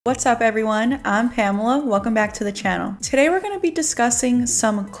What's up everyone, I'm Pamela, welcome back to the channel. Today we're going to be discussing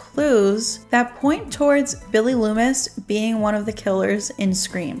some clues that point towards Billy Loomis being one of the killers in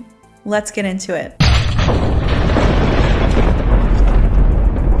Scream. Let's get into it.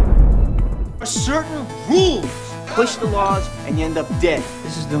 Certain rules! Push the laws and you end up dead.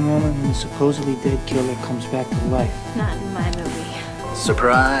 This is the moment when the supposedly dead killer comes back to life. Not in my movie.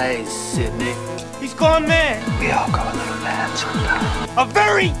 Surprise, Sydney. He's gone mad. We all go a little mad sometimes. A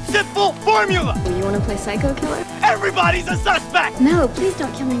very simple formula! You want to play psycho killer? Everybody's a suspect! No, please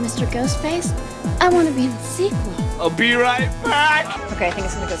don't kill me, Mr. Ghostface. I want to be in the sequel. I'll be right back! Okay, I think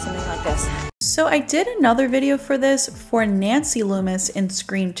it's gonna go something like this. So I did another video for this for Nancy Loomis in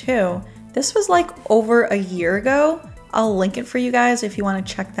Scream 2. This was like over a year ago. I'll link it for you guys if you want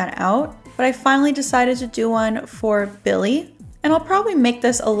to check that out. But I finally decided to do one for Billy. And I'll probably make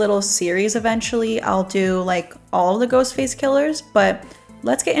this a little series eventually. I'll do like all of the Ghostface killers, but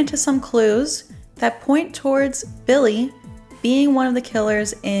let's get into some clues that point towards Billy being one of the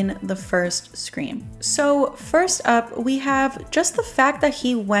killers in the first Scream. So first up, we have just the fact that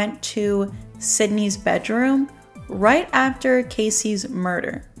he went to Sydney's bedroom right after Casey's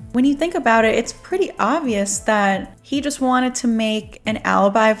murder. When you think about it, it's pretty obvious that he just wanted to make an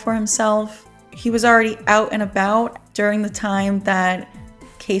alibi for himself. He was already out and about during the time that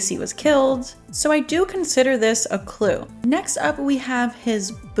Casey was killed, so I do consider this a clue. Next up, we have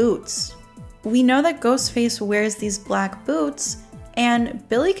his boots. We know that Ghostface wears these black boots, and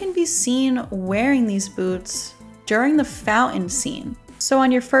Billy can be seen wearing these boots during the fountain scene. So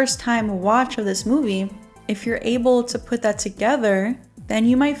on your first time watch of this movie, if you're able to put that together, then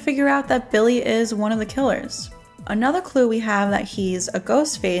you might figure out that Billy is one of the killers. Another clue we have that he's a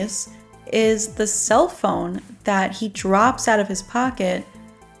Ghostface is the cell phone that he drops out of his pocket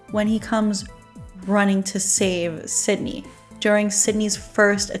when he comes running to save Sydney. During Sydney's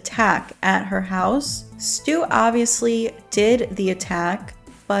first attack at her house, Stu obviously did the attack,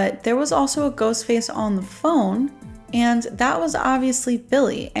 but there was also a Ghostface on the phone, and that was obviously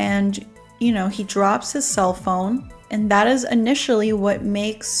Billy. And, you know, he drops his cell phone, and that is initially what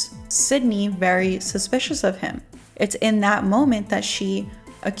makes Sydney very suspicious of him. It's in that moment that she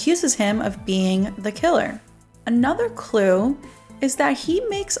accuses him of being the killer. Another clue is that he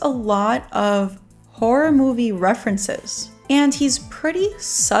makes a lot of horror movie references, and he's pretty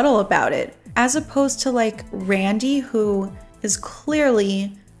subtle about it, as opposed to like Randy, who is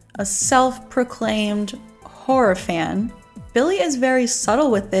clearly a self-proclaimed horror fan. Billy is very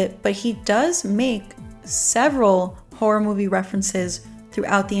subtle with it, but he does make several horror movie references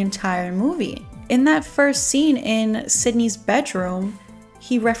throughout the entire movie. In that first scene in Sydney's bedroom,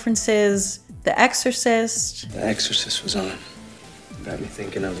 he references The Exorcist. The Exorcist was on. Got me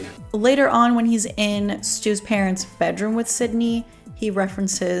thinking of you. Later on, when he's in Stu's parents' bedroom with Sydney, he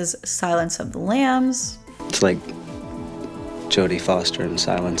references Silence of the Lambs. It's like Jodie Foster in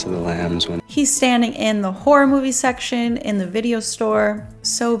Silence of the Lambs when he's standing in the horror movie section in the video store.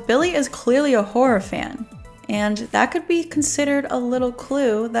 So Billy is clearly a horror fan, and that could be considered a little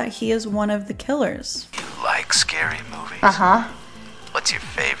clue that he is one of the killers. You like scary movies? Uh-huh. What's your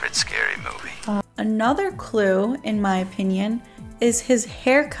favorite scary movie? Another clue, in my opinion, is his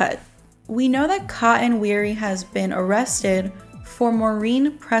haircut. We know that Cotton Weary has been arrested for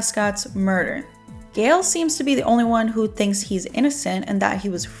Maureen Prescott's murder. Gail seems to be the only one who thinks he's innocent and that he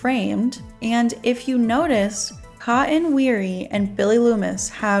was framed. And if you notice, Cotton Weary and Billy Loomis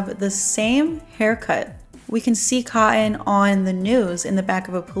have the same haircut. We can see Cotton on the news in the back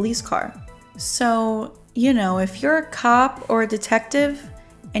of a police car. So, you know, if you're a cop or a detective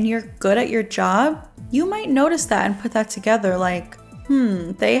and you're good at your job, you might notice that and put that together like,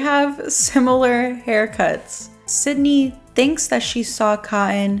 they have similar haircuts. Sydney thinks that she saw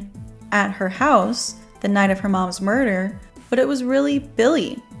Cotton at her house the night of her mom's murder, but it was really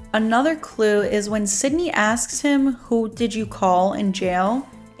Billy. Another clue is when Sydney asks him, "Who did you call in jail?"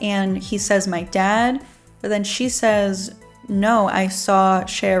 and he says, "My dad," but then she says, "No, I saw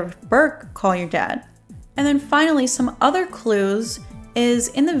Sheriff Burke call your dad." And then finally, some other clues is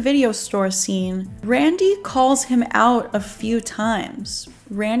in the video store scene, Randy calls him out a few times.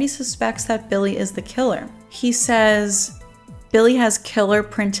 Randy suspects that Billy is the killer. He says Billy has killer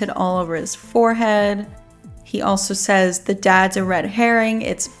printed all over his forehead. He also says the dad's a red herring,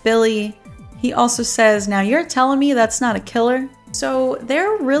 it's Billy. He also says, "Now you're telling me that's not a killer?" So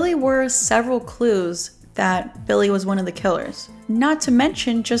there really were several clues that Billy was one of the killers. Not to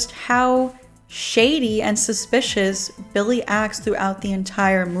mention just how shady and suspicious Billy acts throughout the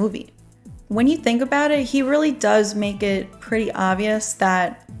entire movie. When you think about it, he really does make it pretty obvious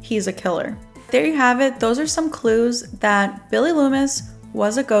that he's a killer. There you have it. Those are some clues that Billy Loomis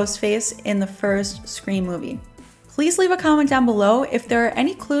was a ghost face in the first Scream movie. Please leave a comment down below if there are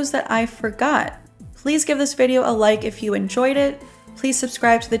any clues that I forgot. Please give this video a like if you enjoyed it. Please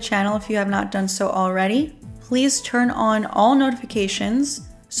subscribe to the channel if you have not done so already. Please turn on all notifications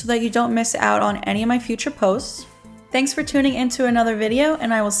so that you don't miss out on any of my future posts. Thanks for tuning into another video,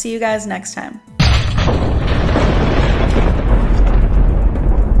 and I will see you guys next time.